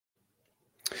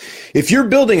If you're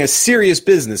building a serious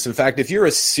business, in fact, if you're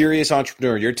a serious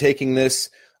entrepreneur, you're taking this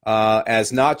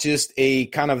as not just a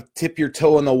kind of tip your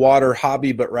toe in the water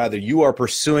hobby, but rather you are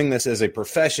pursuing this as a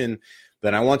profession,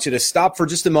 then I want you to stop for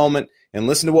just a moment and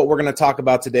listen to what we're going to talk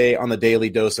about today on the Daily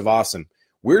Dose of Awesome.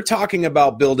 We're talking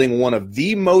about building one of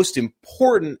the most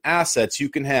important assets you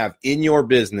can have in your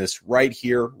business right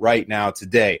here, right now,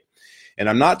 today. And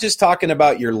I'm not just talking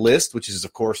about your list, which is,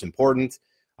 of course, important.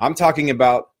 I'm talking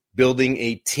about building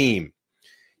a team.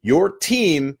 Your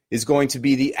team is going to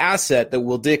be the asset that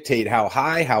will dictate how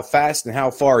high, how fast, and how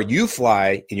far you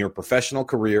fly in your professional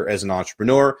career as an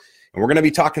entrepreneur. And we're going to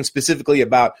be talking specifically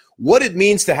about what it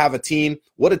means to have a team,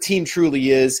 what a team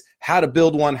truly is, how to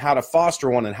build one, how to foster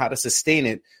one, and how to sustain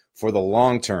it for the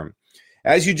long term.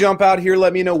 As you jump out here,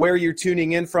 let me know where you're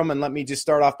tuning in from, and let me just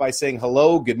start off by saying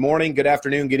hello, good morning, good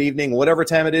afternoon, good evening, whatever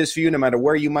time it is for you, no matter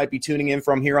where you might be tuning in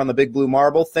from here on the Big Blue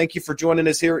Marble. Thank you for joining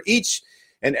us here each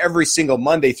and every single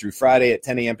Monday through Friday at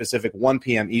 10 a.m. Pacific, 1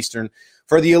 p.m. Eastern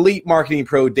for the Elite Marketing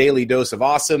Pro Daily Dose of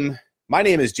Awesome. My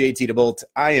name is JT DeBolt.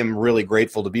 I am really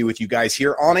grateful to be with you guys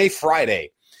here on a Friday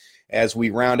as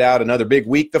we round out another big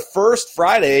week, the first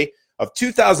Friday of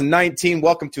 2019.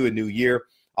 Welcome to a new year.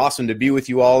 Awesome to be with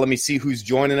you all. Let me see who's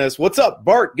joining us. What's up,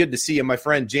 Bart? Good to see you. My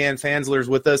friend Jan Fansler's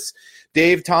with us.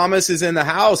 Dave Thomas is in the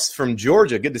house from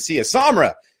Georgia. Good to see you.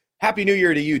 Samra, Happy New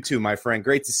Year to you too, my friend.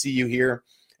 Great to see you here.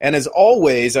 And as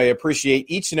always, I appreciate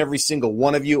each and every single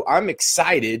one of you. I'm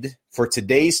excited for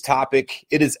today's topic.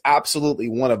 It is absolutely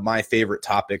one of my favorite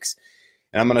topics.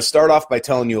 And I'm going to start off by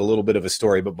telling you a little bit of a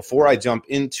story. But before I jump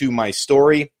into my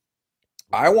story,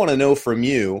 I want to know from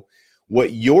you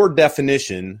what your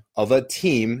definition of a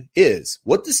team is.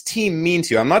 What does team mean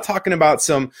to you? I'm not talking about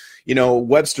some,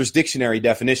 Webster's Dictionary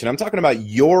definition. I'm talking about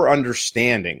your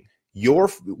understanding,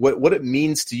 what it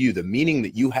means to you, the meaning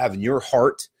that you have in your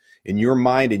heart, in your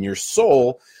mind, in your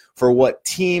soul for what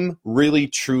team really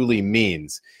truly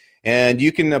means. And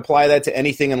you can apply that to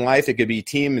anything in life. It could be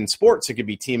team in sports. It could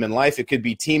be team in life. It could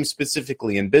be team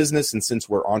specifically in business. And since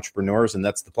we're entrepreneurs and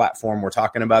that's the platform we're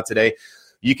talking about today,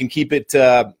 you can keep it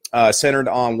centered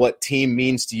on what team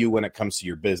means to you when it comes to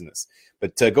your business.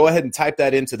 But go ahead and type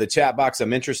that into the chat box.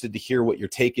 I'm interested to hear what your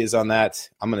take is on that.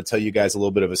 I'm going to tell you guys a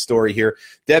little bit of a story here.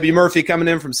 Debbie Murphy coming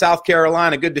in from South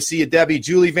Carolina. Good to see you, Debbie.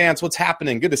 Julie Vance, what's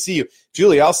happening? Good to see you.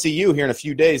 Julie, I'll see you here in a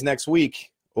few days next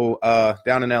week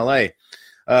down in L.A.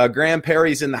 Graham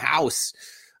Perry's in the house.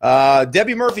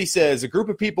 Debbie Murphy says, a group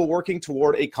of people working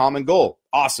toward a common goal.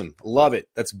 Awesome. Love it.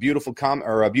 That's a beautiful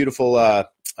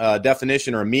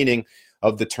definition or a meaning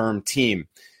of the term team.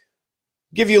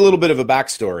 Give you a little bit of a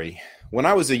backstory. When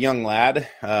I was a young lad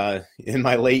in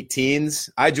my late teens,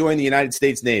 I joined the United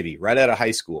States Navy right out of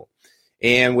high school.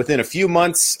 And within a few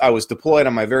months, I was deployed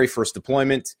on my very first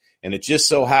deployment, and it just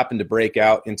so happened to break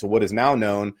out into what is now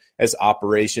known as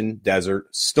Operation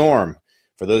Desert Storm.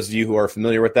 For those of you who are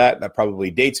familiar with that, that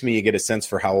probably dates me. You get a sense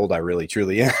for how old I really,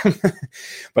 truly am.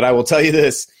 But I will tell you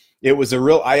this. It was a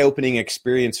real eye-opening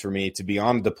experience for me to be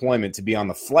on deployment, to be on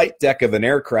the flight deck of an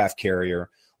aircraft carrier,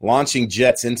 launching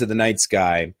jets into the night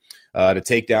sky to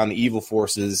take down the evil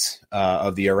forces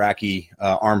of the Iraqi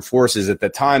armed forces. At the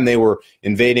time, they were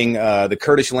invading the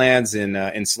Kurdish lands and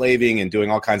enslaving and doing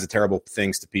all kinds of terrible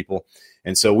things to people.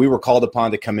 And so we were called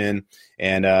upon to come in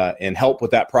and help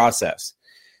with that process.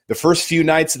 The first few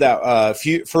nights of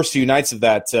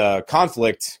that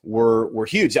conflict were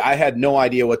huge. I had no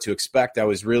idea what to expect. I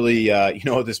was really,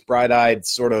 this bright-eyed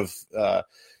sort of,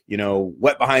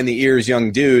 wet behind the ears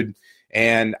young dude.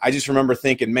 And I just remember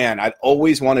thinking, man, I'd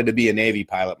always wanted to be a Navy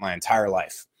pilot my entire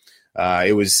life.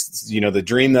 It was, the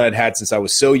dream that I'd had since I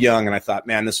was so young. And I thought,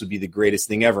 man, this would be the greatest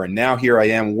thing ever. And now here I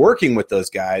am working with those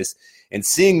guys and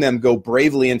seeing them go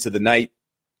bravely into the night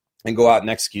and go out and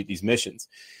execute these missions.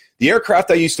 The aircraft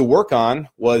I used to work on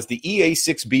was the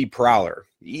EA-6B Prowler.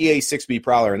 The EA-6B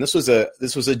Prowler, and this was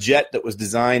a jet that was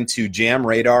designed to jam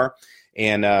radar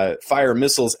and fire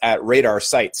missiles at radar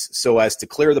sites so as to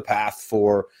clear the path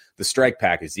for the strike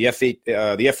package, the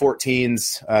F-8, the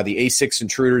F-14s, the A-6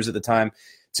 intruders at the time,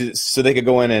 so they could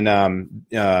go in and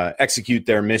execute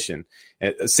their mission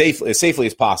as safely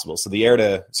as possible. So the air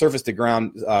to surface to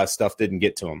ground stuff didn't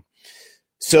get to them.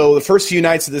 So the first few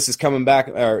nights of this is coming back,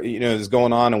 is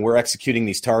going on, and we're executing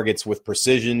these targets with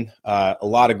precision. A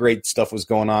lot of great stuff was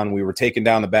going on. We were taking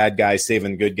down the bad guys,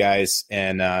 saving the good guys,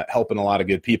 and helping a lot of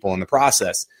good people in the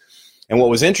process. And what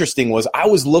was interesting was I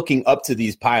was looking up to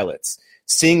these pilots,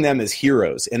 seeing them as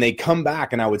heroes, and they come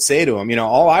back, and I would say to them,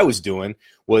 all I was doing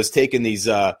was taking these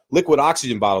liquid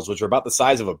oxygen bottles, which are about the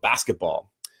size of a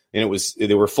basketball, and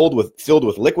they were filled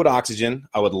with liquid oxygen.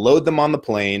 I would load them on the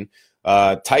plane.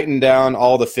 tightened down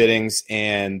all the fittings,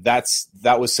 and that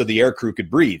was so the air crew could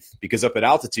breathe, because up at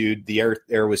altitude, the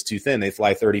air was too thin. They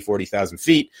fly 30, 40,000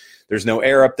 feet. There's no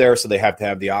air up there, so they have to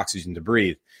have the oxygen to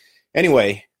breathe.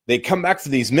 Anyway, they come back for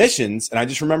these missions, and I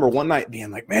just remember one night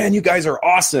being like, man, you guys are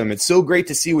awesome. It's so great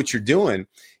to see what you're doing.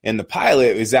 And the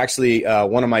pilot was actually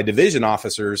one of my division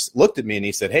officers, looked at me and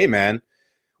he said, hey, man,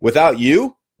 without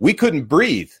you, we couldn't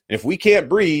breathe. And if we can't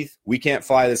breathe, we can't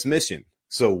fly this mission.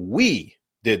 So we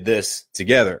did this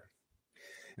together.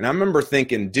 And I remember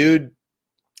thinking, dude,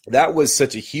 that was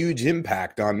such a huge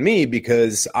impact on me,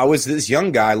 because I was this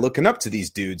young guy looking up to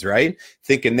these dudes, right?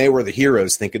 Thinking they were the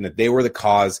heroes, thinking that they were the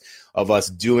cause of us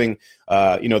doing,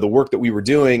 the work that we were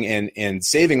doing, and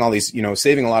saving all these,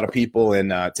 saving a lot of people,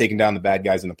 and taking down the bad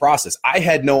guys in the process. I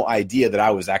had no idea that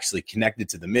I was actually connected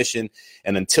to the mission.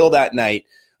 And until that night,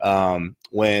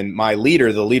 when my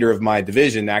leader, the leader of my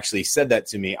division, actually said that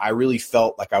to me, I really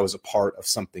felt like I was a part of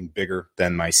something bigger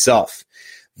than myself.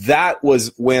 That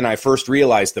was when I first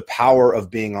realized the power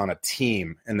of being on a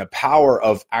team, and the power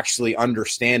of actually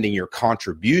understanding your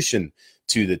contribution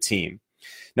to the team.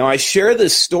 Now, I share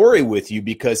this story with you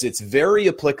because it's very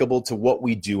applicable to what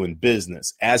we do in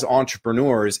business. As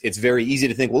entrepreneurs, it's very easy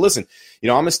to think, well, listen,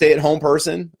 I'm a stay-at-home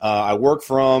person. I work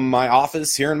from my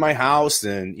office here in my house,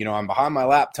 and, I'm behind my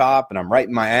laptop, and I'm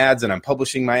writing my ads, and I'm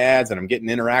publishing my ads, and I'm getting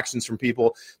interactions from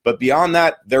people. But beyond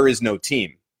that, there is no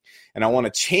team. And I want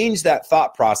to change that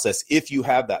thought process if you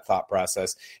have that thought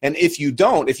process. And if you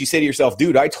don't, if you say to yourself,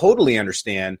 dude, I totally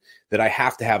understand that I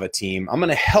have to have a team, I'm going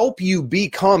to help you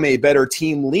become a better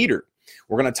team leader.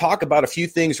 We're going to talk about a few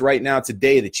things right now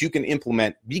today that you can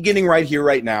implement beginning right here,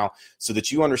 right now, so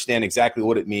that you understand exactly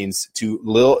what it means to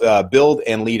build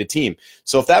and lead a team.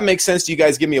 So if that makes sense to you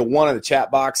guys, give me a 1 in the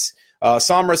chat box.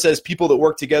 Samra says people that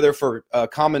work together for a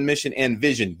common mission and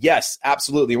vision. Yes,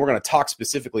 absolutely. We're going to talk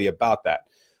specifically about that.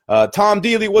 Tom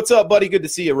Dealey, what's up, buddy? Good to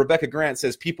see you. Rebecca Grant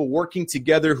says people working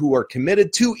together who are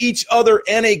committed to each other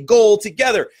and a goal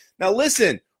together. Now,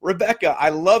 listen, Rebecca, I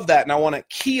love that, and I want to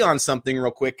key on something real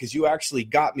quick, because you actually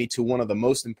got me to one of the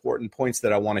most important points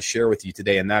that I want to share with you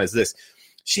today, and that is this.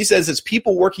 She says it's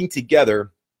people working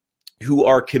together who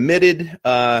are committed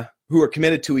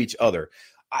to each other.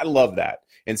 I love that.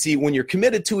 And see, when you're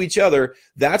committed to each other,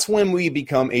 that's when we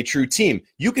become a true team.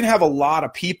 You can have a lot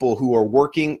of people who are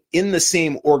working in the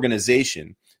same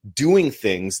organization, doing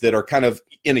things that are kind of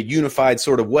in a unified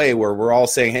sort of way, where we're all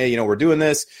saying, hey, we're doing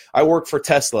this. I work for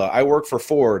Tesla. I work for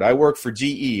Ford. I work for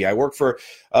GE. I work for,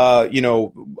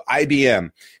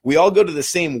 IBM. We all go to the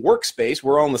same workspace.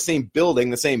 We're all in the same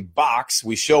building, the same box.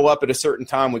 We show up at a certain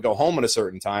time. We go home at a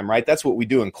certain time, right? That's what we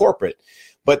do in corporate.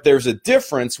 But there's a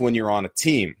difference when you're on a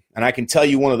team. And I can tell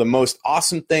you one of the most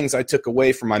awesome things I took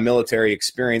away from my military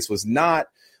experience was not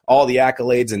all the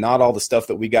accolades and not all the stuff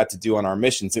that we got to do on our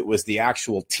missions. It was the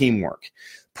actual teamwork.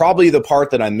 Probably the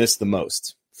part that I missed the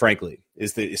most, frankly,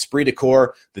 is the esprit de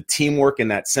corps, the teamwork, and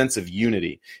that sense of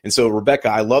unity. And so, Rebecca,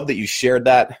 I love that you shared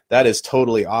that. That is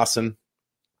totally awesome.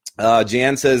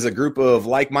 Jan says a group of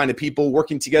like-minded people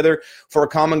working together for a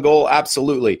common goal.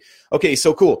 Absolutely. Okay,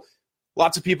 so cool.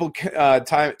 Lots of people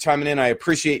chiming in. I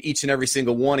appreciate each and every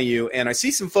single one of you. And I see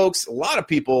some folks, a lot of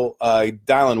people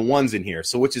dialing ones in here,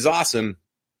 so which is awesome.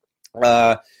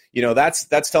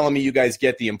 That's telling me you guys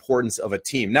get the importance of a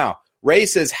team. Now, Ray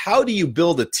says, how do you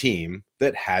build a team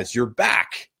that has your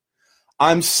back?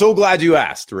 I'm so glad you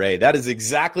asked, Ray. That is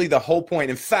exactly the whole point.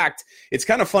 In fact, it's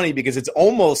kind of funny because it's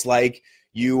almost like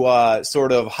you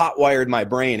sort of hot-wired my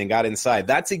brain and got inside.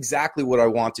 That's exactly what I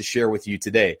want to share with you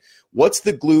today. What's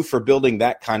the glue for building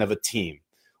that kind of a team?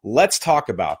 Let's talk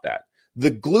about that.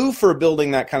 The glue for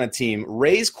building that kind of team,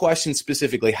 Ray's question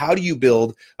specifically, how do you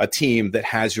build a team that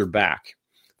has your back?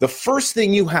 The first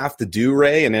thing you have to do,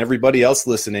 Ray, and everybody else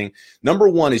listening, number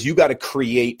one is you got to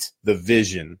create the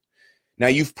vision. Now,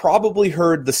 you've probably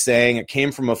heard the saying, it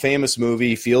came from a famous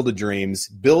movie, Field of Dreams,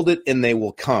 build it and they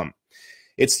will come.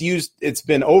 It's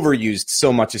been overused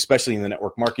so much, especially in the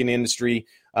network marketing industry.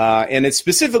 And it's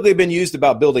specifically been used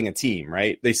about building a team,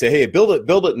 right? They say, hey, build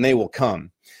it, and they will come.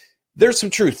 There's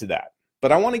some truth to that.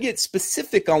 But I want to get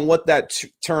specific on what that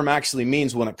term actually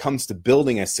means when it comes to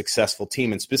building a successful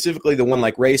team, and specifically the one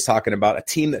like Ray's talking about, a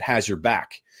team that has your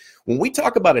back. When we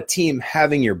talk about a team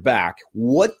having your back,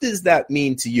 what does that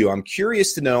mean to you? I'm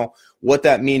curious to know what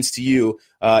that means to you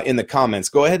in the comments.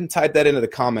 Go ahead and type that into the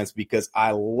comments because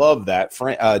I love that.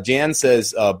 Jan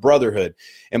says brotherhood.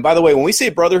 And by the way, when we say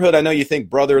brotherhood, I know you think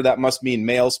brother, that must mean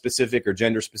male specific or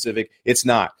gender specific. It's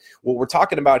not. What we're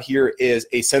talking about here is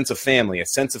a sense of family, a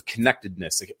sense of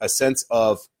connectedness, a sense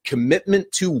of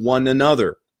commitment to one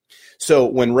another. So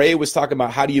when Ray was talking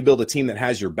about how do you build a team that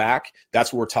has your back,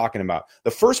 that's what we're talking about.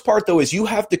 The first part, though, is you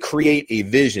have to create a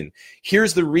vision.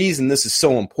 Here's the reason this is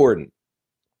so important.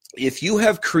 If you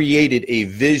have created a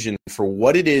vision for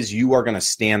what it is you are going to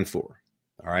stand for,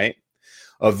 all right,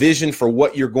 a vision for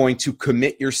what you're going to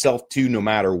commit yourself to no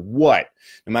matter what,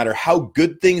 no matter how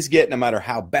good things get, no matter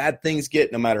how bad things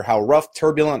get, no matter how rough,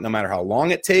 turbulent, no matter how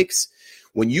long it takes,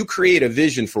 when you create a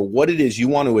vision for what it is you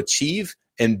want to achieve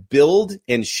and build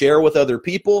and share with other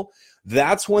people,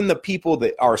 that's when the people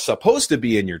that are supposed to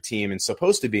be in your team and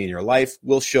supposed to be in your life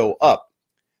will show up.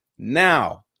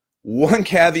 Now, one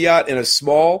caveat and a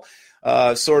small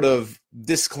sort of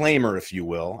disclaimer, if you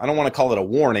will. I don't want to call it a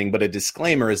warning, but a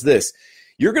disclaimer is this.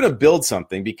 You're going to build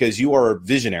something because you are a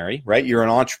visionary, right? You're an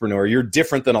entrepreneur. You're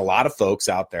different than a lot of folks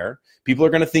out there. People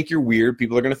are going to think you're weird.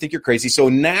 People are going to think you're crazy. So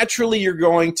naturally, you're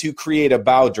going to create a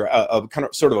kind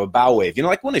of sort of a bow wave. You know,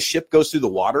 like when a ship goes through the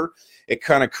water, it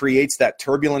kind of creates that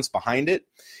turbulence behind it.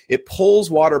 It pulls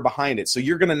water behind it. So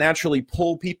you're going to naturally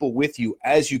pull people with you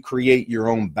as you create your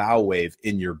own bow wave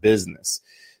in your business.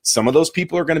 Some of those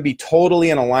people are going to be totally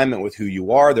in alignment with who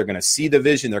you are. They're going to see the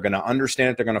vision. They're going to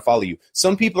understand it. They're going to follow you.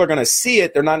 Some people are going to see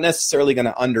it. They're not necessarily going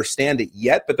to understand it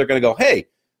yet, but they're going to go, hey,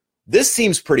 this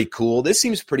seems pretty cool. This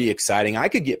seems pretty exciting. I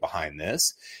could get behind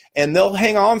this. And they'll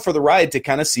hang on for the ride to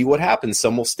kind of see what happens.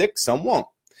 Some will stick, some won't.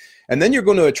 And then you're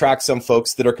going to attract some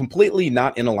folks that are completely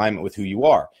not in alignment with who you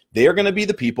are. They are going to be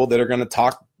the people that are going to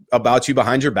talk about you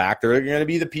behind your back. They're going to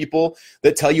be the people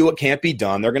that tell you what can't be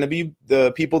done. They're going to be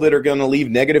the people that are going to leave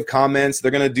negative comments.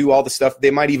 They're going to do all the stuff.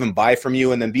 They might even buy from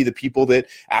you and then be the people that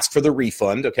ask for the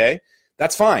refund, okay?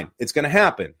 That's fine. It's going to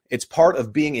happen. It's part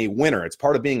of being a winner. It's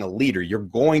part of being a leader. You're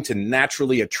going to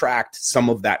naturally attract some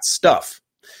of that stuff.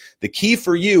 The key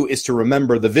for you is to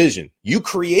remember the vision. You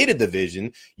created the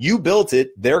vision. You built it.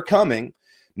 They're coming.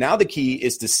 Now the key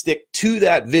is to stick to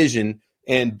that vision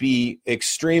and be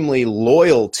extremely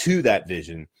loyal to that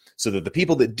vision so that the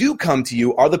people that do come to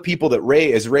you are the people that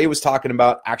as Ray was talking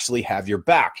about, actually have your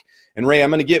back. And Ray,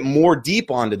 I'm going to get more deep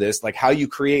onto this, like how you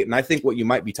create, and I think what you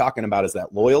might be talking about is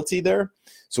that loyalty there.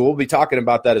 So we'll be talking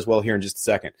about that as well here in just a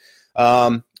second.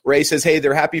 Ray says, hey,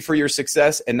 they're happy for your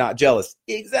success and not jealous.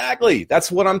 Exactly.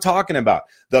 That's what I'm talking about.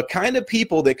 The kind of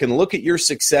people that can look at your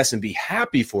success and be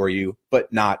happy for you,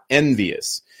 but not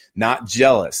envious, not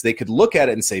jealous. They could look at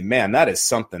it and say, man, that is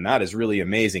something that is really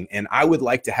amazing. And I would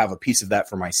like to have a piece of that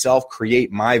for myself,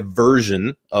 create my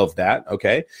version of that.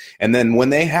 Okay. And then when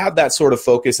they have that sort of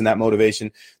focus and that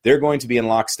motivation, they're going to be in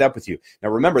lockstep with you. Now,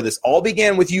 remember, this all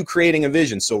began with you creating a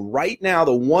vision. So right now,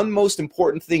 the one most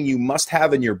important thing you must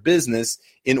have in your business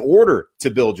in order to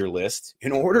build your list,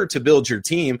 in order to build your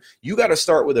team, you got to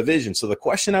start with a vision. So the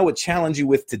question I would challenge you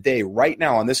with today, right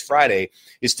now on this Friday,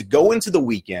 is to go into the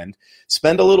weekend,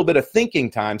 spend a little bit of thinking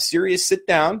time, serious, sit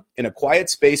down in a quiet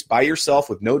space by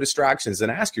yourself with no distractions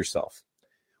and ask yourself,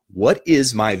 what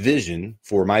is my vision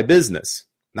for my business?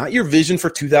 Not your vision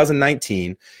for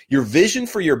 2019, your vision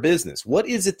for your business. What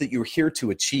is it that you're here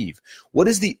to achieve? What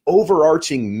is the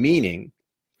overarching meaning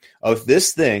of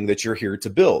this thing that you're here to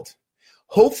build?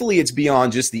 Hopefully it's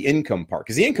beyond just the income part,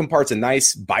 because the income part's a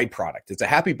nice byproduct. It's a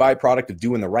happy byproduct of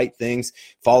doing the right things,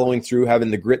 following through,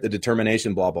 having the grit, the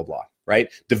determination, blah, blah, blah, right?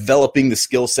 Developing the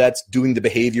skill sets, doing the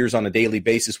behaviors on a daily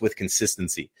basis with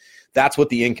consistency. That's what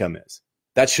the income is.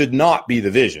 That should not be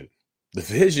the vision. The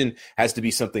vision has to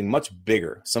be something much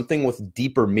bigger, something with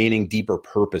deeper meaning, deeper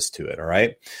purpose to it, all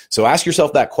right? So ask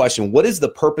yourself that question. What is the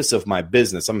purpose of my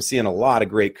business? I'm seeing a lot of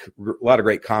great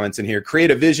comments in here.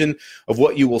 Create a vision of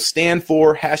what you will stand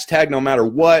for, hashtag no matter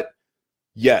what.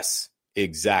 Yes,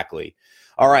 exactly.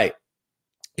 All right,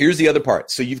 here's the other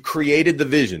part. So you've created the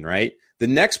vision, right? The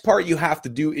next part you have to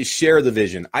do is share the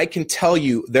vision. I can tell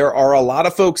you there are a lot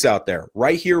of folks out there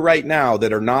right here, right now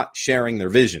that are not sharing their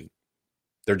vision.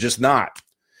 They're just not.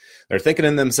 They're thinking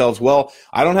in themselves, well,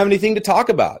 I don't have anything to talk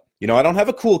about. You know, I don't have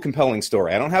a cool, compelling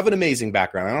story. I don't have an amazing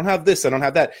background. I don't have this. I don't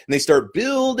have that. And they start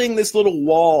building this little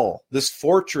wall, this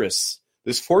fortress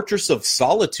of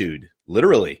solitude,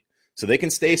 literally, so they can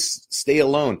stay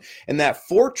alone. And that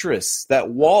fortress,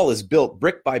 that wall is built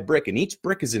brick by brick, and each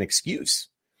brick is an excuse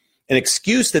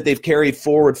that they've carried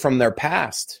forward from their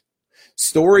past.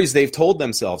 Stories they've told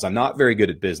themselves. I'm not very good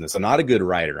at business. I'm not a good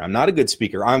writer. I'm not a good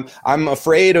speaker. I'm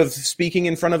afraid of speaking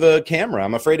in front of a camera.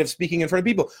 I'm afraid of speaking in front of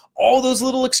people. All those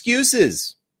little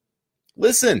excuses.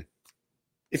 Listen,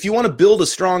 if you want to build a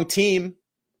strong team,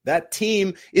 that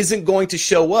team isn't going to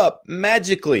show up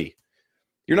magically.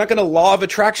 You're not going to law of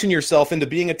attraction yourself into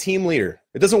being a team leader.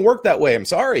 It doesn't work that way. I'm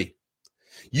sorry.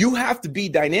 You have to be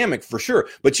dynamic for sure,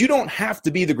 but you don't have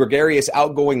to be the gregarious,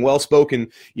 outgoing,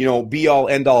 well-spoken, be-all,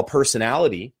 end-all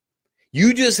personality.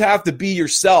 You just have to be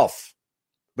yourself,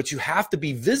 but you have to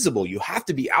be visible. You have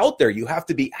to be out there. You have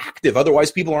to be active.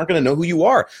 Otherwise, people aren't going to know who you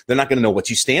are. They're not going to know what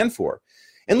you stand for.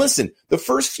 And listen, the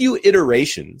first few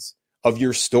iterations of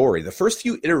your story, the first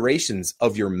few iterations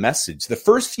of your message, the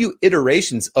first few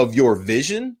iterations of your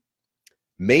vision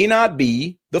may not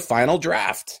be the final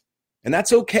draft. And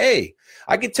that's okay.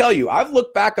 I can tell you, I've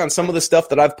looked back on some of the stuff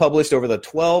that I've published over the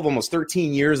 12, almost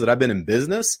 13 years that I've been in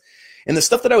business. And the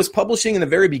stuff that I was publishing in the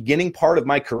very beginning part of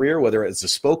my career, whether it's the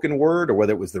spoken word or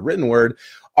whether it was the written word,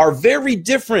 are very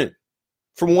different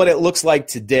from what it looks like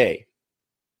today.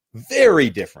 Very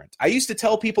different. I used to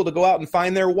tell people to go out and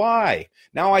find their why.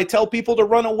 Now I tell people to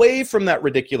run away from that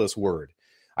ridiculous word.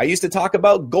 I used to talk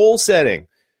about goal setting.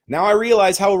 Now I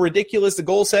realize how ridiculous the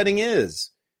goal setting is.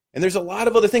 And there's a lot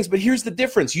of other things, but here's the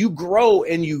difference. You grow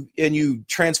and you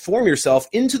transform yourself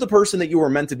into the person that you were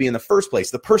meant to be in the first place,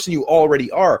 the person you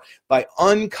already are, by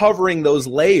uncovering those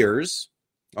layers,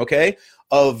 okay,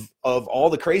 of all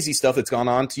the crazy stuff that's gone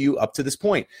on to you up to this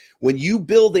point. When you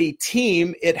build a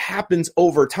team, it happens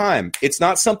over time. It's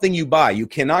not something you buy. You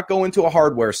cannot go into a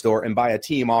hardware store and buy a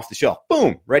team off the shelf.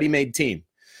 Boom, ready-made team.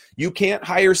 You can't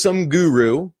hire some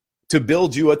guru to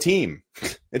build you a team.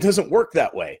 It doesn't work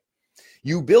that way.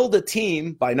 You build a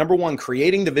team by, number one,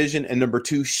 creating the vision, and number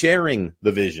two, sharing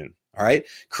the vision. All right?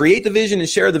 Create the vision and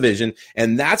share the vision,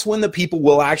 and that's when the people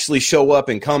will actually show up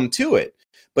and come to it.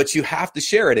 But you have to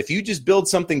share it. If you just build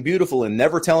something beautiful and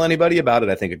never tell anybody about it,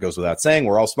 I think it goes without saying,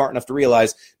 we're all smart enough to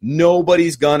realize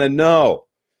nobody's gonna know.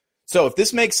 So if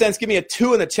this makes sense, give me a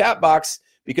 2 in the chat box,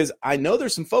 because I know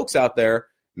there's some folks out there,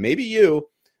 maybe you,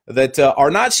 that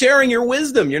are not sharing your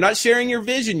wisdom. You're not sharing your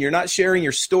vision. You're not sharing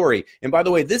your story. And by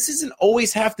the way, this doesn't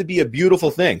always have to be a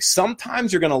beautiful thing.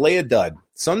 Sometimes you're going to lay a dud.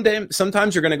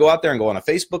 Sometimes you're going to go out there and go on a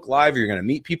Facebook Live. You're going to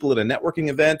meet people at a networking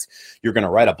event. You're going to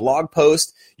write a blog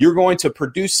post. You're going to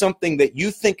produce something that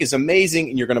you think is amazing,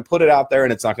 and you're going to put it out there,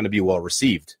 and it's not going to be well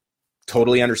received.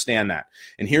 Totally understand that.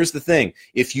 And here's the thing.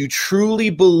 If you truly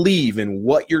believe in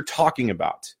what you're talking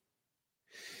about,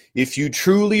 if you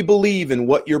truly believe in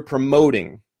what you're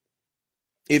promoting,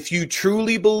 if you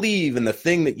truly believe in the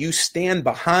thing that you stand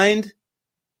behind,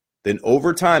 then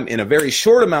over time, in a very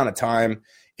short amount of time,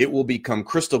 it will become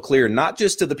crystal clear, not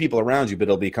just to the people around you, but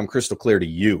it'll become crystal clear to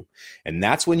you. And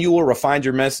that's when you will refine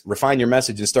your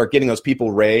message and start getting those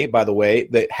people, Ray, by the way,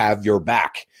 that have your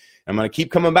back. I'm going to keep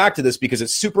coming back to this because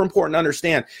it's super important to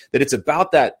understand that it's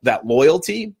about that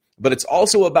loyalty, but it's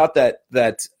also about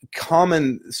that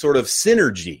common sort of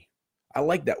synergy. I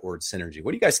like that word, synergy.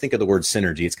 What do you guys think of the word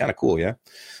synergy? It's kind of cool, yeah?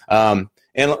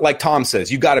 And like Tom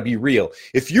says, you got to be real.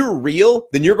 If you're real,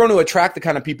 then you're going to attract the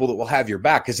kind of people that will have your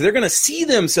back, because they're going to see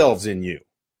themselves in you,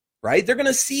 right? They're going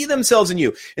to see themselves in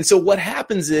you. And so what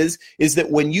happens is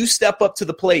that when you step up to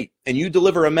the plate and you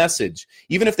deliver a message,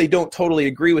 even if they don't totally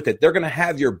agree with it, they're going to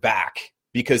have your back,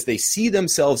 because they see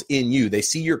themselves in you. They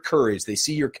see your courage. They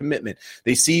see your commitment.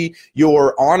 They see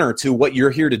your honor to what you're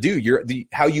here to do,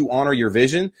 how you honor your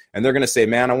vision. And they're going to say,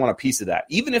 man, I want a piece of that,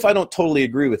 even if I don't totally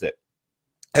agree with it.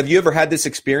 Have you ever had this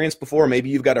experience before? Maybe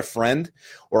you've got a friend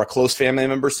or a close family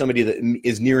member, somebody that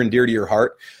is near and dear to your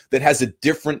heart, that has a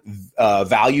different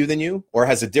value than you, or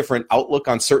has a different outlook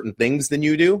on certain things than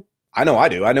you do. I know I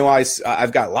do. I know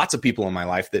I've got lots of people in my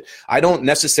life that I don't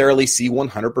necessarily see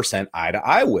 100% eye to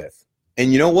eye with.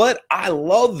 And you know what? I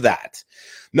love that.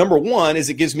 Number one is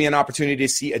it gives me an opportunity to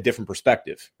see a different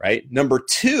perspective, right? Number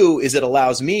two is it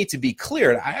allows me to be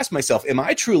clear. I ask myself, am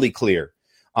I truly clear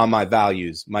on my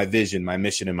values, my vision, my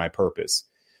mission, and my purpose?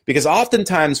 Because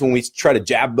oftentimes when we try to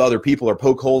jab other people or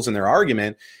poke holes in their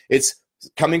argument, it's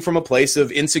coming from a place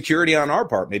of insecurity on our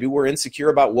part. Maybe we're insecure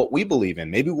about what we believe in.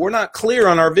 Maybe we're not clear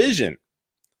on our vision.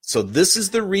 So this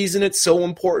is the reason it's so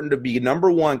important to be,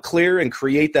 number one, clear and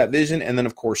create that vision, and then,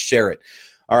 of course, share it.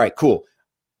 All right, cool.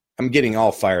 I'm getting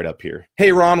all fired up here.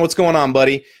 Hey, Ron, what's going on,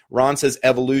 buddy? Ron says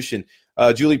evolution.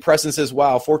 Julie Preston says,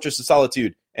 wow, Fortress of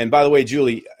Solitude. And by the way,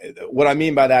 Julie, what I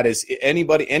mean by that is any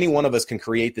one of us can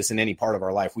create this in any part of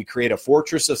our life. We create a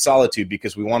fortress of solitude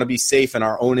because we want to be safe in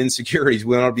our own insecurities.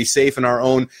 We want to be safe in our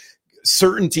own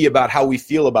certainty about how we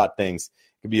feel about things.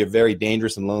 It could be a very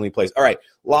dangerous and lonely place. All right,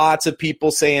 lots of people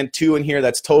saying 2 in here.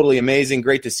 That's totally amazing.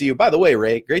 Great to see you. By the way,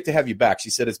 Ray, great to have you back. She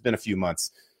said it's been a few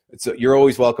months. You're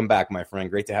always welcome back, my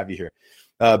friend. Great to have you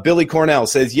here. Billy Cornell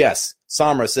says yes.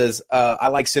 Samra says, I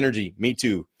like synergy. Me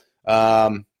too.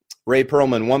 Ray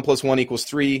Perlman, 1 + 1 =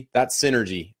 3. That's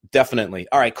synergy. Definitely.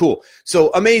 All right, cool. So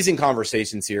amazing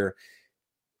conversations here.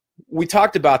 we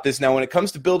talked about this. Now, when it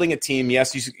comes to building a team,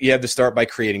 yes, you have to start by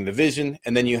creating the vision,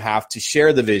 and then you have to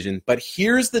share the vision. But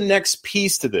here's the next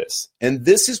piece to this, and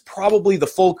this is probably the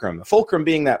fulcrum. The fulcrum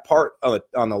being that part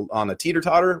on a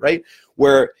teeter-totter, right,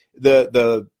 where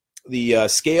the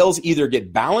scales either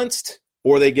get balanced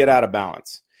or they get out of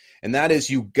balance. And that is,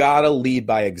 you got to lead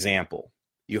by example.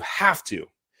 You have to.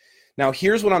 Now,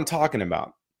 here's what I'm talking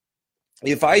about.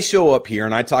 If I show up here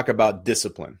and I talk about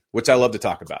discipline, which I love to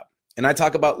talk about, and I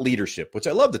talk about leadership, which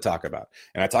I love to talk about,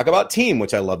 and I talk about team,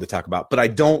 which I love to talk about, but I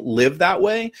don't live that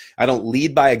way, I don't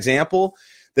lead by example,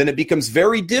 then it becomes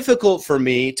very difficult for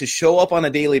me to show up on a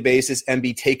daily basis and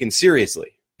be taken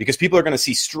seriously, because people are going to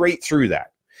see straight through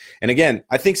that. And again,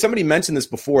 I think somebody mentioned this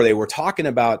before. They were talking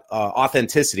about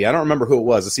authenticity. I don't remember who it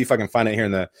was. Let's see if I can find it here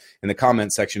in the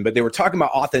comment section. But they were talking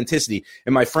about authenticity.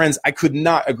 And my friends, I could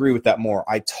not agree with that more.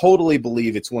 I totally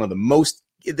believe it's one of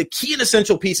the key and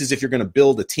essential pieces if you're going to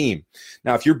build a team.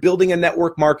 Now, if you're building a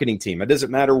network marketing team, it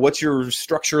doesn't matter what your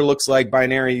structure looks like,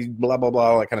 binary, blah, blah, blah,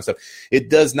 all that kind of stuff.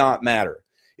 It does not matter.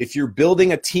 If you're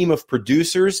building a team of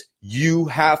producers, you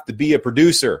have to be a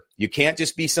producer. You can't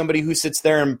just be somebody who sits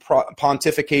there and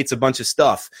pontificates a bunch of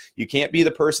stuff. You can't be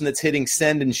the person that's hitting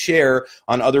send and share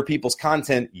on other people's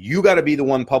content. You got to be the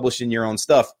one publishing your own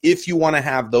stuff if you want to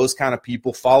have those kind of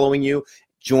people following you,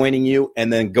 joining you,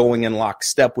 and then going in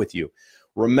lockstep with you.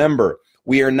 Remember,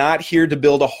 we are not here to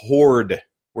build a horde.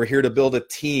 We're here to build a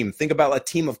team. Think about a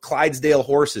team of Clydesdale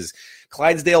horses.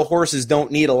 Clydesdale horses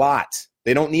don't need a lot.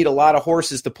 They don't need a lot of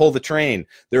horses to pull the train.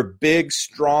 They're big,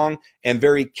 strong, and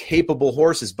very capable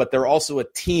horses, but they're also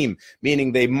a team,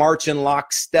 meaning they march in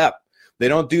lockstep. They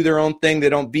don't do their own thing. They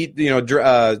don't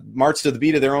march to the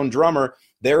beat of their own drummer.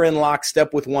 They're in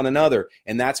lockstep with one another,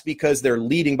 and that's because they're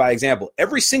leading by example.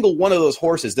 Every single one of those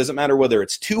horses, doesn't matter whether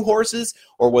it's 2 horses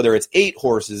or whether it's 8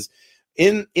 horses,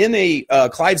 in a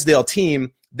Clydesdale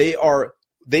team, they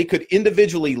could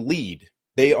individually lead.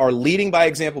 They are leading by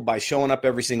example by showing up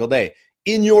every single day.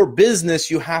 In your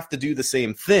business, you have to do the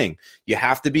same thing. You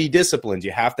have to be disciplined.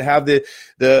 You have to have the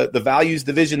values,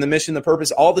 the vision, the mission, the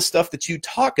purpose, all the stuff that you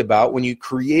talk about when you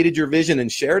created your vision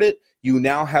and shared it. You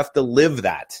now have to live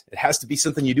that. It has to be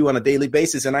something you do on a daily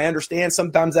basis. And I understand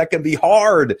sometimes that can be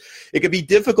hard. It could be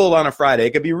difficult on a Friday.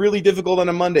 It could be really difficult on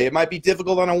a Monday. It might be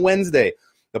difficult on a Wednesday.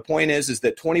 The point is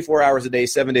that 24 hours a day,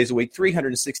 7 days a week,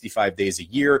 365 days a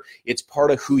year, it's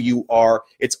part of who you are.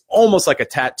 It's almost like a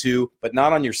tattoo, but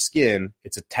not on your skin.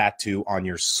 It's a tattoo on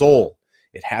your soul.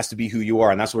 It has to be who you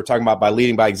are. And that's what we're talking about by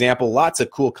leading by example. Lots of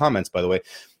cool comments, by the way.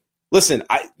 Listen,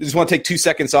 I just want to take 2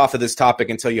 seconds off of this topic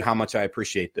and tell you how much I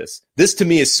appreciate this. This to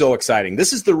me is so exciting.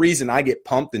 This is the reason I get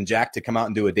pumped and jacked to come out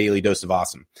and do a daily dose of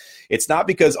awesome. It's not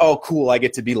because, oh, cool, I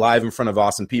get to be live in front of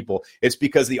awesome people. It's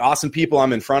because the awesome people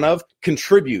I'm in front of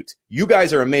contribute. You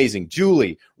guys are amazing.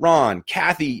 Julie, Ron,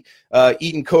 Kathy,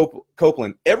 Eaton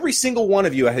Copeland, every single one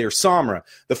of you out here, Samra,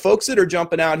 the folks that are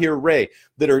jumping out here, Ray,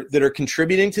 that are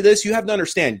contributing to this, you have to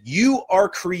understand, you are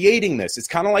creating this. It's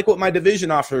kind of like what my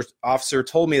division officer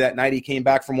told me that night he came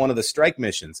back from one of the strike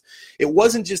missions. It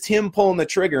wasn't just him pulling the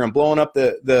trigger and blowing up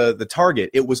the target.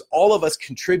 It was all of us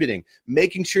contributing,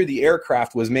 making sure the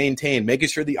aircraft was maintained, making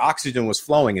sure the oxygen was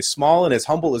flowing. As small and as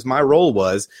humble as my role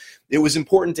was, it was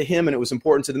important to him and it was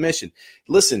important to the mission.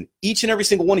 Listen, each and every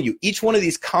single one of you, each one of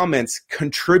these comments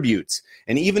contributes.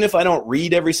 And even if I don't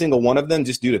read every single one of them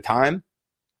just due to time,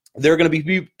 there are going to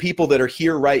be people that are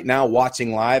here right now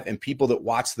watching live and people that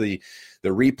watch the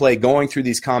replay going through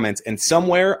these comments. And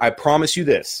somewhere, I promise you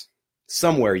this,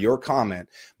 somewhere your comment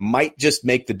might just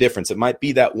make the difference. It might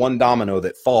be that one domino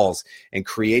that falls and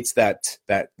creates that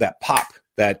pop,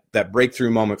 that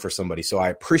breakthrough moment for somebody. So I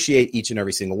appreciate each and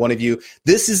every single one of you.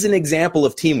 This is an example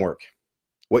of teamwork,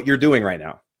 what you're doing right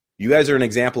now. You guys are an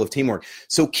example of teamwork.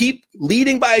 So keep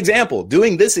leading by example,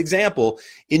 doing this example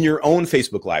in your own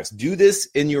Facebook Lives. Do this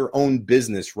in your own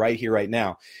business right here, right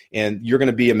now. And you're going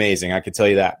to be amazing. I can tell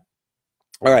you that.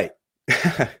 All right.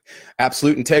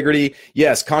 Absolute integrity.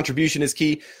 Yes, contribution is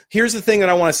key. Here's the thing that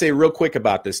I want to say real quick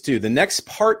about this too. The next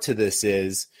part to this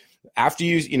is after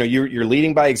you're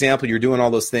leading by example, you're doing all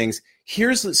those things.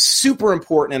 Here's what's super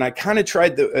important. And I kind of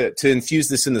tried to infuse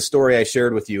this in the story I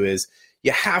shared with you is,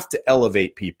 you have to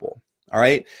elevate people, all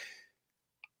right?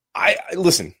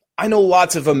 Listen, I know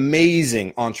lots of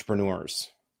amazing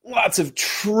entrepreneurs, lots of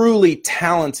truly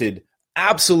talented,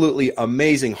 absolutely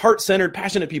amazing, heart-centered,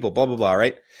 passionate people, blah, blah, blah,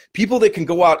 right? People that can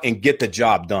go out and get the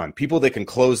job done, people that can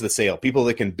close the sale, people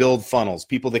that can build funnels,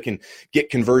 people that can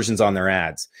get conversions on their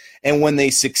ads. And when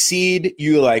they succeed,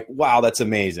 you're like, wow, that's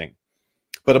amazing.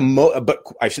 But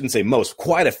I shouldn't say most,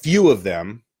 quite a few of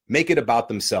them make it about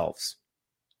themselves.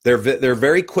 They're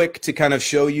very quick to kind of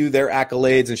show you their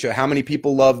accolades and show how many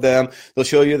people love them. They'll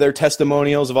show you their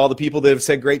testimonials of all the people that have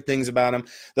said great things about them.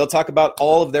 They'll talk about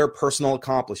all of their personal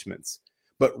accomplishments,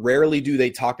 but rarely do they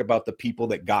talk about the people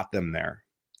that got them there,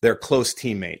 their close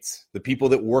teammates, the people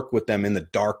that work with them in the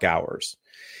dark hours.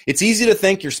 It's easy to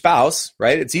thank your spouse,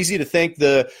 right? It's easy to thank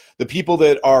the people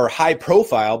that are high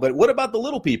profile, but what about the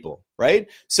little people, right?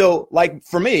 So like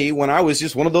for me, when I was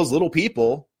just one of those little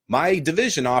people, my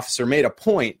division officer made a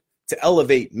point to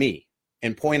elevate me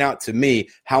and point out to me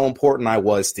how important I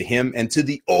was to him and to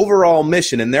the overall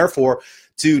mission, and therefore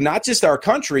to not just our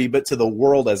country, but to the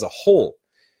world as a whole.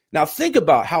 Now think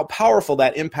about how powerful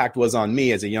that impact was on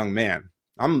me as a young man.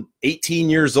 I'm 18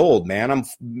 years old, man.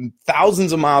 I'm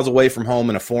thousands of miles away from home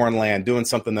in a foreign land doing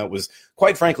something that was,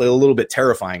 quite frankly, a little bit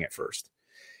terrifying at first.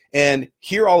 And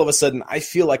here all of a sudden, I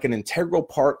feel like an integral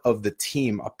part of the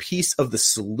team, a piece of the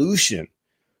solution.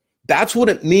 That's what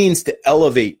it means to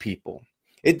elevate people.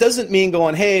 It doesn't mean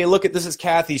going, hey, look at this is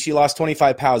Kathy. She lost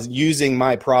 25 pounds using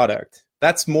my product.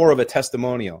 That's more of a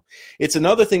testimonial. It's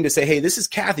another thing to say, hey, this is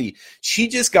Kathy. She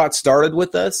just got started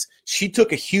with us. She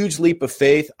took a huge leap of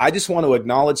faith. I just want to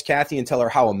acknowledge Kathy and tell her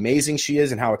how amazing she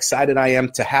is and how excited I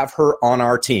am to have her on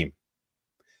our team.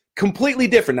 Completely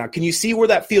different. Now, can you see where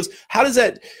that feels? How does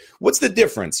that, what's the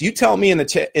difference? You tell me in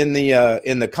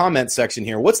the comment section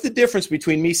here, what's the difference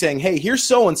between me saying, hey, here's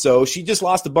so-and-so, she just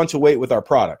lost a bunch of weight with our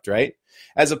product, right?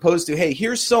 As opposed to, hey,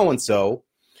 here's so-and-so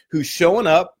who's showing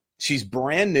up. She's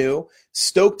brand new,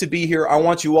 stoked to be here. I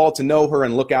want you all to know her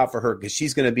and look out for her because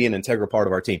she's going to be an integral part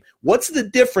of our team. What's the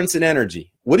difference in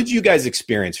energy? What did you guys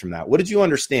experience from that? What did you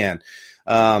understand?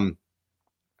 Ron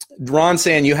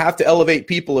saying you have to elevate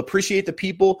people, appreciate the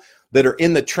people that are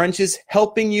in the trenches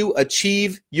helping you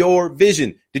achieve your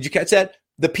vision. Did you catch that?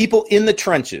 The people in the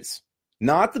trenches,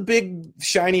 not the big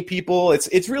shiny people.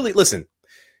 It's really, listen,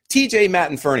 TJ, Matt,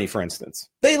 and Fernie, for instance,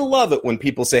 they love it when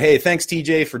people say, hey, thanks,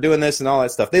 TJ, for doing this and all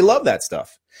that stuff. They love that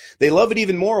stuff. They love it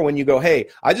even more when you go, hey,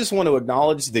 I just want to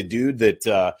acknowledge the dude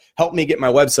that helped me get my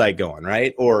website going,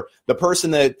 right? Or the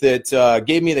person that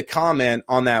gave me the comment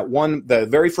on that one, the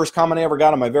very first comment I ever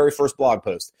got on my very first blog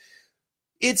post.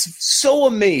 It's so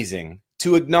amazing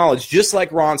to acknowledge, just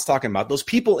like Ron's talking about, those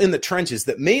people in the trenches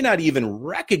that may not even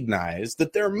recognize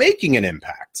that they're making an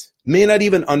impact, may not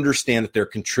even understand that they're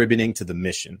contributing to the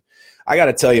mission. I got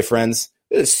to tell you, friends,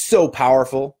 it is so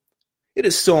powerful. It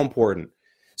is so important.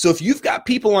 So if you've got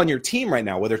people on your team right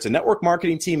now, whether it's a network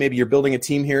marketing team, maybe you're building a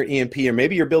team here at EMP, or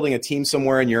maybe you're building a team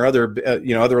somewhere in your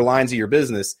other lines of your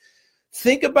business,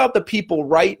 think about the people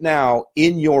right now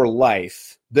in your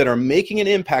life that are making an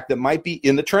impact that might be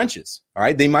in the trenches, all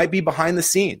right? They might be behind the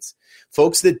scenes,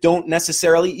 folks that don't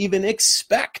necessarily even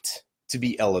expect to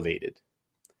be elevated.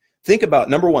 Think about,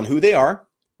 number one, who they are,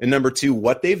 and number two,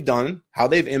 what they've done, how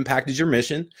they've impacted your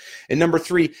mission, and number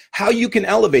three, how you can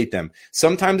elevate them.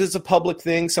 Sometimes it's a public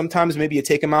thing. Sometimes maybe you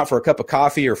take them out for a cup of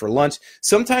coffee or for lunch.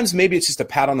 Sometimes maybe it's just a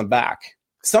pat on the back.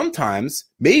 Sometimes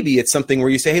maybe it's something where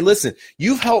you say, hey, listen,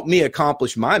 you've helped me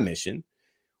accomplish my mission.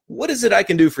 What is it I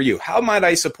can do for you? How might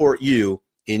I support you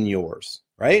in yours,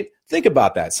 right? Think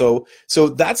about that. So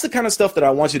that's the kind of stuff that I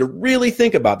want you to really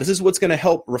think about. This is what's going to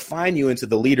help refine you into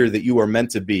the leader that you are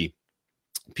meant to be.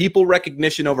 People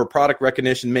recognition over product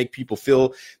recognition make people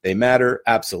feel they matter.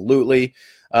 Absolutely.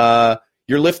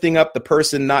 You're lifting up the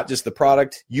person, not just the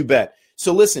product. You bet.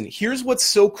 So listen, here's what's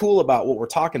so cool about what we're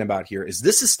talking about here is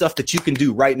this is stuff that you can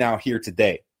do right now here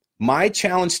today. My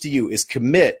challenge to you is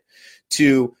commit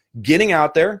to getting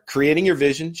out there, creating your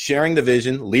vision, sharing the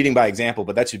vision, leading by example,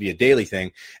 but that should be a daily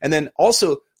thing. And then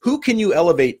also, who can you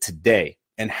elevate today?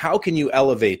 And how can you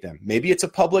elevate them? Maybe it's a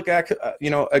public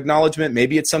acknowledgement.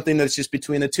 Maybe it's something that's just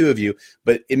between the two of you.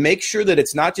 But it makes sure that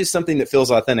it's not just something that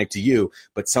feels authentic to you,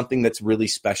 but something that's really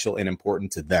special and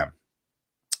important to them.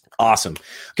 Awesome.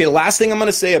 Okay, the last thing I'm going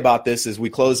to say about this as we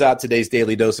close out today's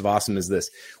Daily Dose of Awesome is this.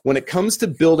 When it comes to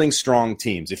building strong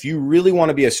teams, if you really want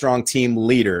to be a strong team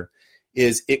leader,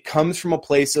 is it comes from a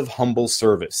place of humble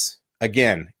service.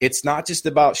 Again, it's not just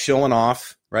about showing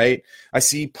off, right? I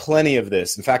see plenty of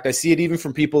this. In fact, I see it even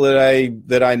from people that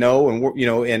I know,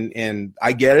 and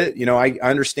I get it. I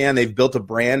understand they've built a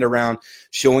brand around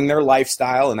showing their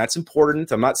lifestyle, and that's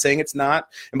important. I'm not saying it's not.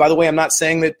 And by the way, I'm not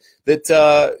saying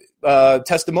that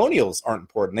testimonials aren't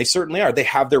important. They certainly are. They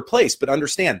have their place, but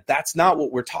understand that's not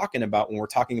what we're talking about when we're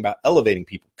talking about elevating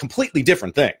people. Completely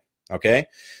different thing. Okay.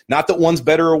 Not that one's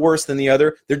better or worse than the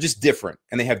other. They're just different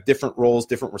and they have different roles,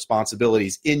 different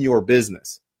responsibilities in your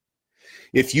business.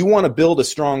 If you want to build a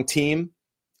strong team,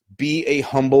 be a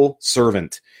humble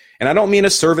servant. And I don't mean a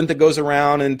servant that goes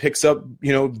around and picks up,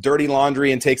 dirty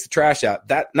laundry and takes the trash out.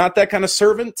 Not that kind of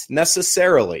servant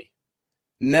necessarily.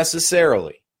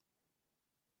 necessarily.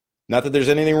 Not that there's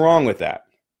anything wrong with that.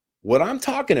 What I'm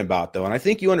talking about, though, and I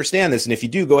think you understand this, and if you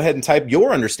do, go ahead and type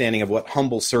your understanding of what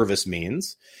humble service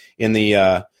means in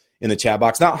the chat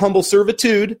box. Not humble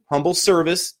servitude, humble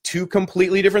service, two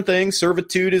completely different things.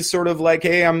 Servitude is sort of like,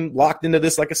 hey, I'm locked into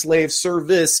this like a slave.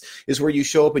 Service is where you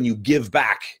show up and you give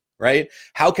back, right?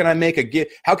 How can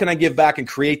I give back and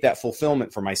create that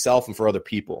fulfillment for myself and for other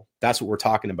people? That's what we're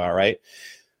talking about, right?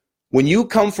 When you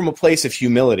come from a place of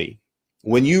humility,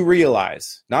 when you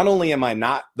realize not only am I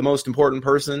not the most important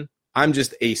person, I'm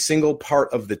just a single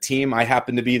part of the team. I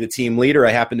happen to be the team leader.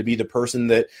 I happen to be the person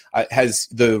that has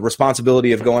the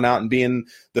responsibility of going out and being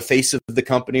the face of the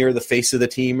company or the face of the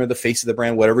team or the face of the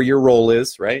brand, whatever your role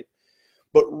is, right?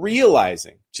 But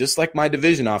realizing, just like my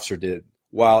division officer did,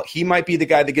 while he might be the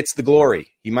guy that gets the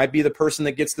glory, he might be the person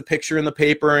that gets the picture in the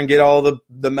paper and get all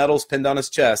the medals pinned on his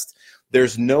chest,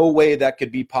 there's no way that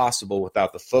could be possible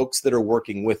without the folks that are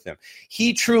working with him.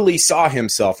 He truly saw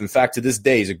himself. In fact, to this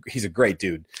day, he's a great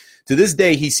dude. To this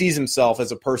day, he sees himself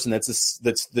as a person that's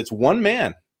one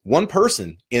man, one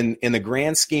person in the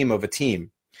grand scheme of a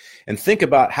team. And think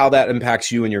about how that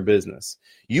impacts you and your business.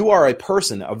 You are a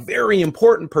person, a very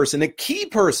important person, a key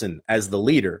person as the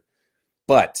leader.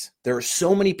 But there are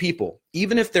so many people,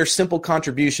 even if their simple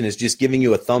contribution is just giving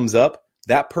you a thumbs up,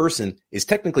 that person is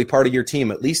technically part of your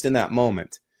team, at least in that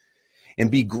moment. And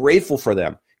be grateful for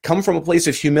them. Come from a place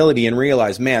of humility and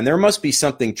realize, man, there must be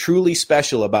something truly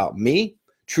special about me,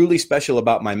 truly special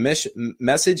about my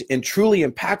message, and truly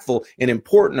impactful and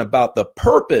important about the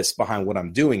purpose behind what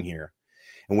I'm doing here.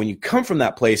 And when you come from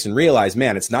that place and realize,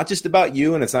 man, it's not just about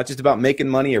you and it's not just about making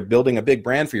money or building a big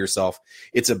brand for yourself.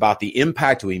 It's about the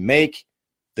impact we make.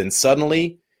 Then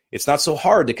suddenly it's not so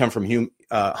hard to come from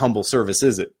humble service,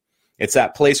 is it? It's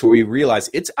that place where we realize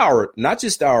it's not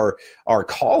just our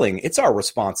calling, it's our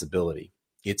responsibility.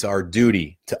 It's our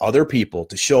duty to other people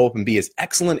to show up and be as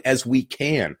excellent as we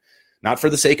can, not for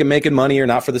the sake of making money or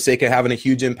not for the sake of having a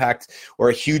huge impact or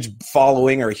a huge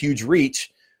following or a huge reach,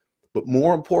 but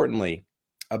more importantly,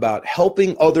 about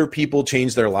helping other people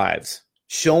change their lives,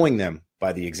 showing them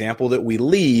by the example that we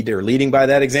lead or leading by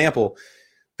that example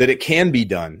that it can be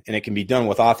done, and it can be done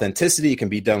with authenticity. It can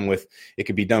be done with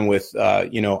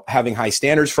having high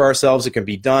standards for ourselves. It can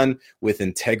be done with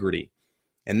integrity.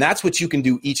 And that's what you can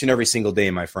do each and every single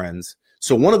day, my friends.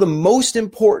 So one of the most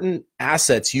important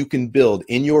assets you can build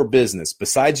in your business,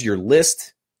 besides your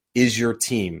list, is your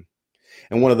team.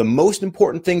 And one of the most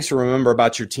important things to remember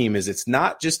about your team is it's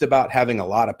not just about having a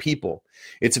lot of people.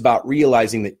 It's about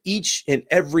realizing that each and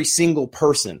every single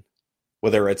person,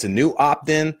 whether it's a new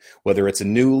opt-in, whether it's a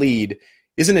new lead,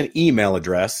 isn't an email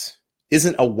address,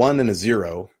 isn't a 1 and a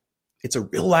 0. It's a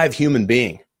real live human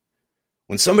being.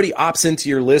 When somebody opts into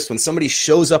your list, when somebody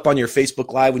shows up on your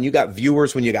Facebook Live, when you got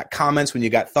viewers, when you got comments, when you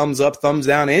got thumbs up, thumbs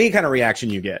down, any kind of reaction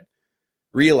you get,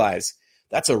 realize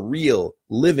that's a real,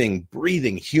 living,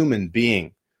 breathing human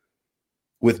being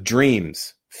with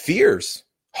dreams, fears,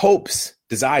 hopes,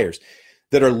 desires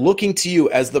that are looking to you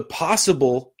as the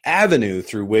possible avenue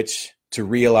through which to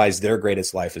realize their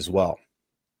greatest life as well.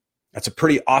 That's a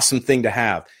pretty awesome thing to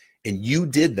have. And you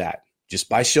did that just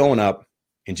by showing up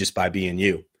and just by being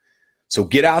you. So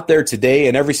get out there today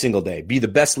and every single day. Be the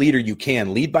best leader you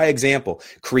can. Lead by example.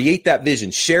 Create that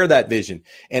vision. Share that vision.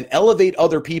 And elevate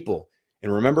other people.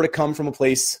 And remember to come from a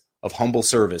place of humble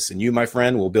service. And you, my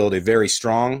friend, will build a very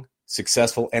strong,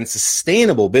 successful, and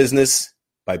sustainable business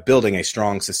by building a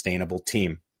strong, sustainable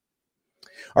team.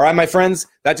 All right, my friends,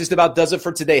 that just about does it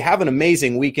for today. Have an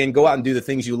amazing weekend. Go out and do the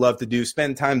things you love to do.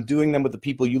 Spend time doing them with the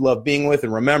people you love being with.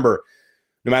 And remember,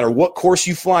 no matter what course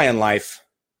you fly in life,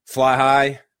 fly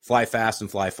high, fly fast, and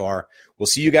fly far. We'll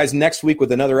see you guys next week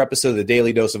with another episode of the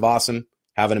Daily Dose of Awesome.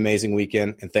 Have an amazing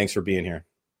weekend, and thanks for being here.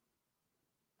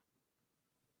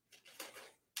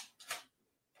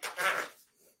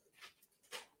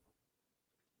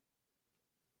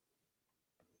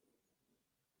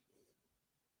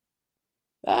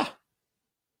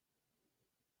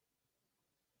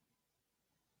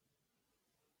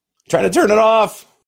 Trying to turn it off.